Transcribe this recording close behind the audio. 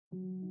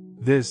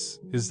This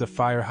is the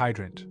fire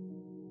hydrant.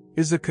 It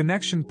is a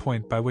connection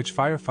point by which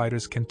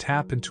firefighters can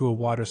tap into a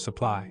water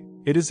supply.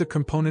 It is a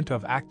component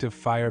of active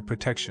fire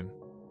protection.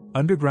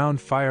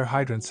 Underground fire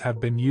hydrants have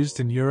been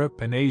used in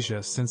Europe and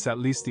Asia since at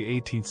least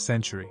the 18th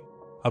century.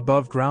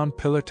 Above-ground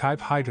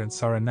pillar-type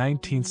hydrants are a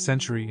 19th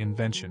century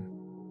invention.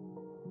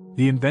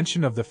 The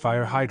invention of the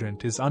fire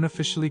hydrant is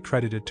unofficially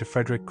credited to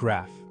Frederick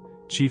Graff,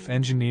 chief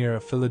engineer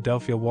of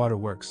Philadelphia Water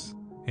Works,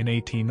 in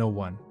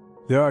 1801.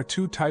 There are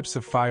two types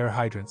of fire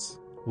hydrants,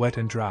 wet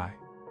and dry.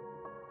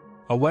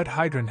 A wet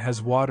hydrant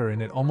has water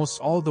in it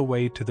almost all the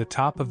way to the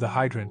top of the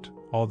hydrant,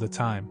 all the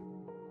time.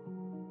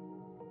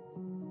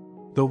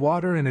 The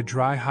water in a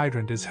dry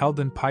hydrant is held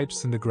in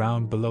pipes in the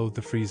ground below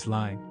the freeze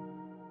line.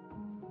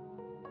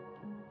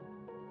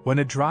 When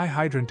a dry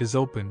hydrant is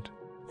opened,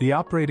 the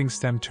operating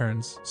stem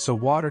turns so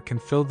water can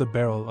fill the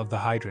barrel of the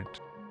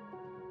hydrant.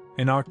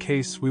 In our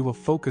case, we will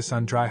focus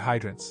on dry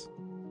hydrants.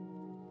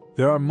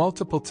 There are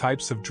multiple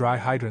types of dry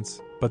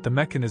hydrants, but the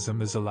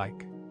mechanism is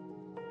alike.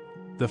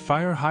 The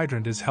fire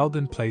hydrant is held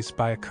in place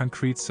by a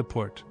concrete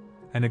support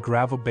and a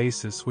gravel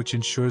basis which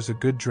ensures a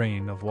good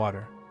drain of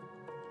water.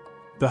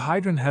 The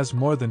hydrant has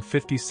more than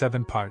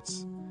 57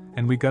 parts,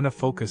 and we're gonna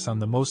focus on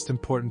the most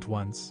important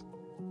ones.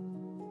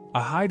 A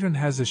hydrant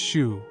has a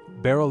shoe,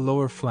 barrel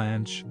lower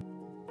flange,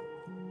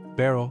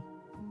 barrel,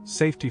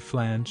 safety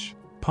flange,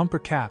 pumper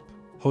cap,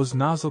 hose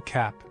nozzle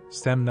cap,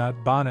 stem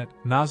nut, bonnet,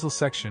 nozzle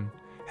section,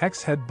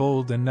 hex head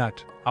bolt and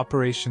nut,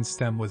 operation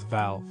stem with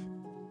valve.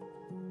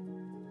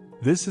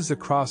 This is a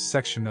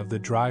cross-section of the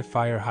dry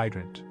fire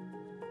hydrant.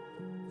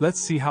 Let's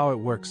see how it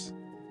works.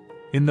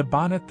 In the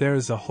bonnet there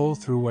is a hole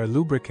through where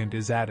lubricant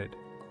is added.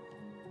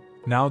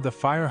 Now the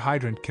fire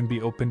hydrant can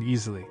be opened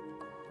easily.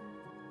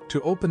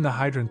 To open the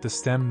hydrant, the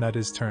stem nut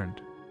is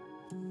turned.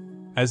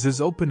 As is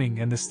opening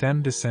and the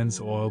stem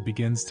descends, oil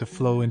begins to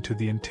flow into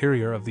the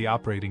interior of the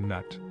operating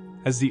nut,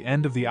 as the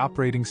end of the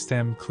operating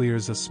stem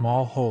clears a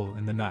small hole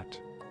in the nut.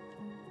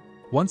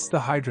 Once the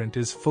hydrant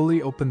is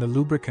fully open, the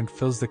lubricant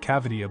fills the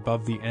cavity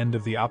above the end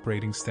of the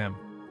operating stem.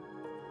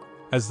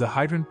 As the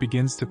hydrant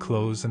begins to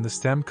close and the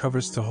stem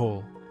covers the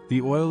hole,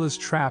 the oil is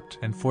trapped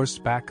and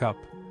forced back up,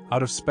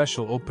 out of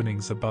special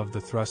openings above the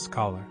thrust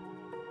collar.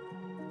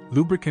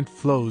 Lubricant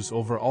flows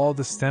over all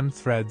the stem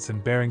threads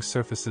and bearing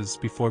surfaces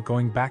before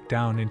going back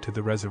down into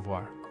the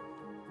reservoir.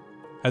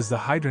 As the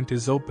hydrant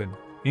is open,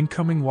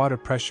 incoming water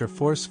pressure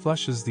force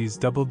flushes these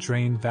double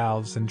drain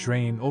valves and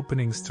drain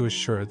openings to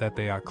assure that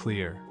they are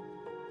clear.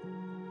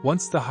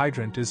 Once the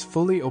hydrant is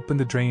fully open,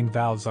 the drain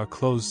valves are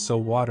closed so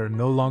water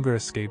no longer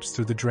escapes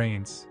through the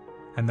drains,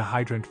 and the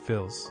hydrant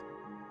fills.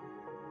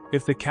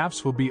 If the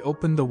caps will be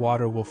opened, the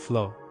water will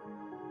flow.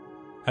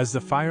 As the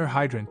fire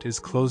hydrant is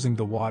closing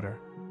the water,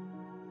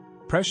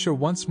 pressure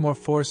once more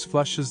force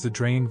flushes the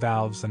drain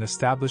valves and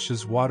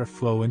establishes water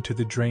flow into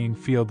the drain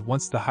field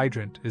once the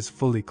hydrant is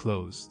fully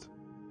closed.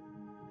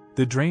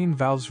 The drain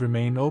valves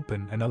remain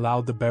open and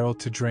allow the barrel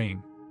to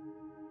drain.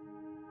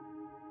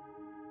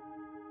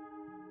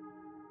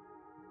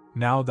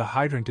 Now the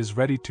hydrant is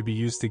ready to be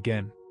used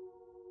again.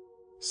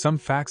 Some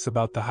facts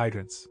about the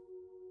hydrants.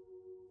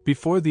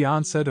 Before the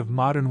onset of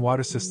modern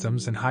water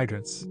systems and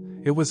hydrants,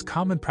 it was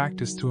common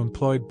practice to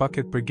employ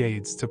bucket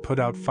brigades to put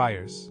out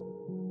fires.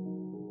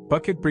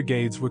 Bucket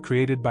brigades were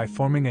created by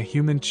forming a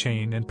human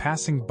chain and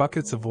passing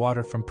buckets of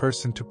water from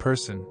person to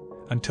person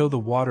until the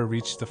water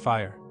reached the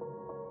fire.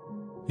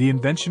 The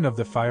invention of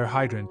the fire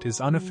hydrant is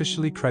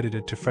unofficially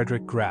credited to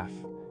Frederick Graff,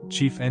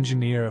 chief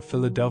engineer of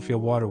Philadelphia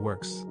Water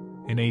Works,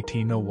 in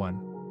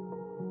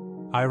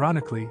 1801.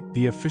 Ironically,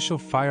 the official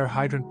fire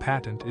hydrant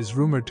patent is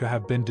rumored to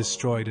have been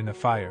destroyed in a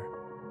fire.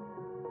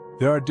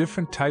 There are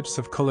different types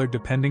of color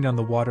depending on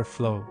the water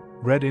flow.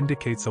 Red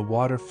indicates a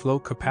water flow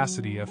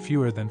capacity of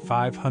fewer than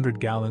 500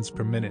 gallons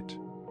per minute.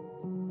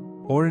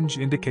 Orange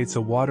indicates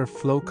a water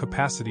flow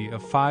capacity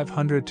of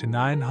 500 to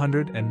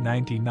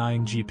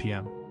 999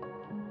 GPM.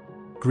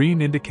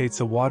 Green indicates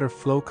a water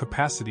flow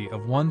capacity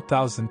of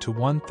 1000 to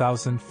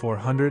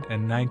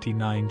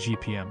 1499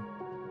 GPM.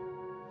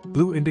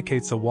 Blue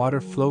indicates a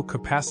water flow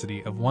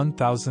capacity of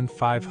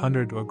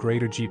 1500 or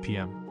greater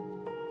GPM.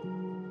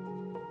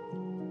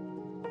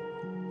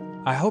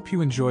 I hope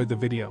you enjoyed the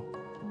video.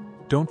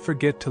 Don't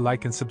forget to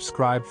like and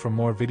subscribe for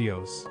more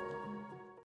videos.